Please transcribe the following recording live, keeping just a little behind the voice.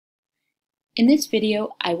In this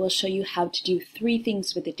video, I will show you how to do 3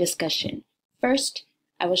 things with the discussion. First,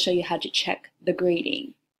 I will show you how to check the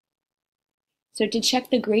grading. So to check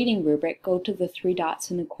the grading rubric, go to the 3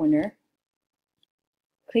 dots in the corner,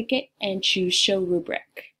 click it and choose Show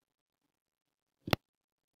Rubric.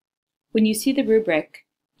 When you see the rubric,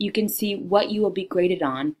 you can see what you will be graded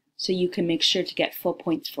on, so you can make sure to get full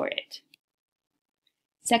points for it.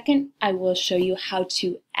 Second, I will show you how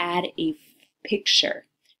to add a picture.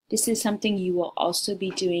 This is something you will also be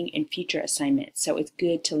doing in future assignments, so it's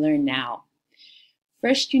good to learn now.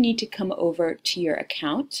 First, you need to come over to your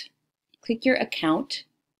account, click your account,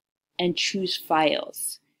 and choose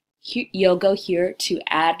Files. You'll go here to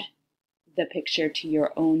add the picture to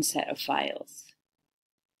your own set of files.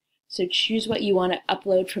 So choose what you want to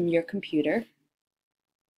upload from your computer.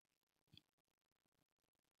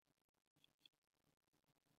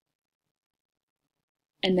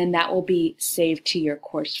 And then that will be saved to your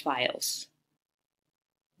course files.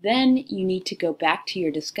 Then you need to go back to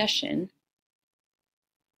your discussion.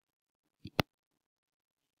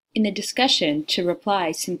 In the discussion, to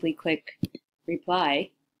reply, simply click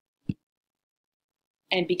Reply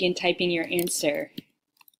and begin typing your answer.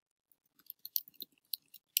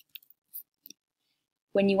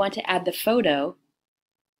 When you want to add the photo,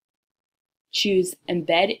 choose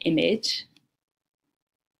Embed Image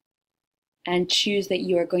and choose that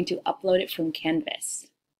you are going to upload it from Canvas.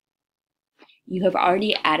 You have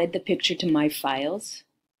already added the picture to My Files,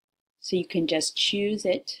 so you can just choose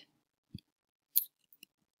it,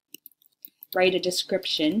 write a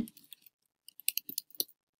description,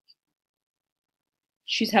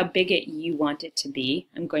 choose how big you want it to be.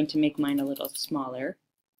 I'm going to make mine a little smaller.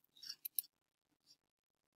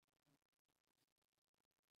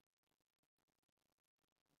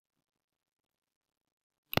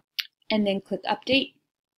 And then click Update.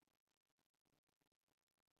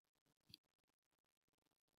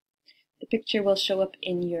 The picture will show up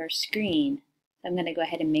in your screen. I'm going to go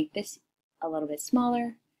ahead and make this a little bit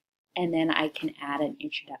smaller, and then I can add an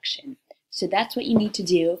introduction. So that's what you need to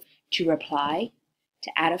do to reply,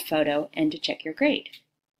 to add a photo, and to check your grade.